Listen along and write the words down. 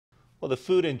Well, the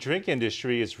food and drink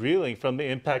industry is reeling from the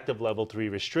impact of Level 3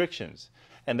 restrictions,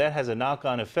 and that has a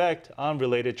knock-on effect on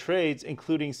related trades,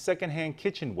 including secondhand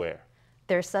kitchenware.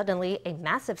 There's suddenly a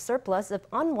massive surplus of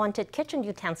unwanted kitchen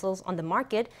utensils on the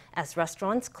market as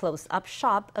restaurants close up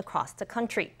shop across the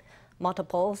country.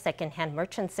 Multiple secondhand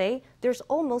merchants say there's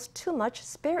almost too much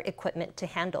spare equipment to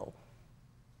handle.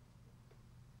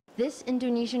 This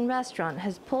Indonesian restaurant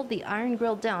has pulled the iron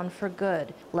grill down for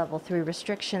good. Level 3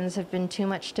 restrictions have been too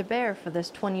much to bear for this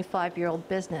 25-year-old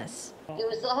business.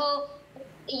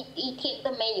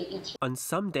 On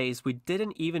some days, we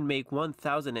didn't even make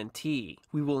 1,000 NT.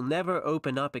 We will never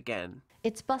open up again.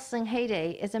 Its bustling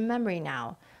heyday is a memory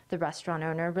now. The restaurant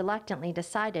owner reluctantly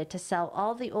decided to sell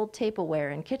all the old tableware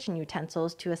and kitchen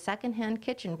utensils to a secondhand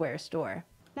kitchenware store.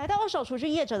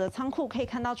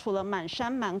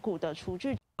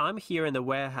 I'm here in the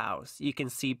warehouse. You can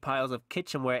see piles of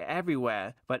kitchenware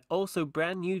everywhere, but also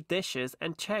brand new dishes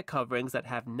and chair coverings that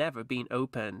have never been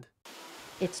opened.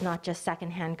 It's not just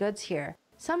secondhand goods here.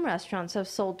 Some restaurants have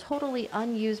sold totally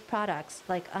unused products,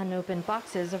 like unopened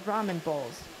boxes of ramen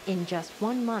bowls. In just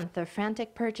 1 month of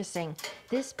frantic purchasing,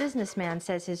 this businessman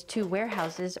says his 2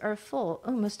 warehouses are full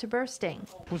almost to bursting.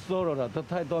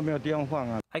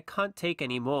 I can't take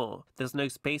any more. There's no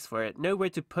space for it, nowhere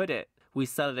to put it. We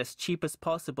sell it as cheap as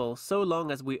possible so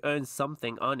long as we earn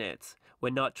something on it. We're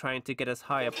not trying to get as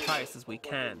high a price as we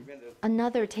can.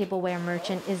 Another tableware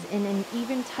merchant is in an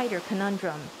even tighter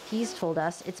conundrum. He's told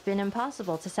us it's been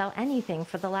impossible to sell anything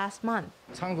for the last month.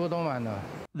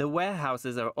 The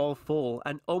warehouses are all full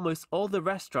and almost all the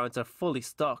restaurants are fully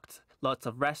stocked. Lots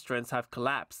of restaurants have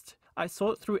collapsed. I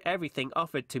sort through everything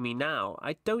offered to me now.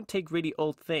 I don't take really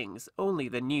old things, only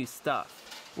the new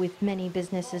stuff. With many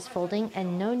businesses folding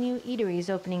and no new eateries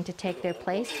opening to take their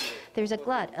place, there's a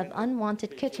glut of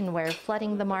unwanted kitchenware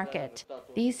flooding the market.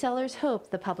 These sellers hope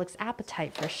the public's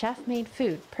appetite for chef-made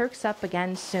food perks up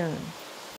again soon.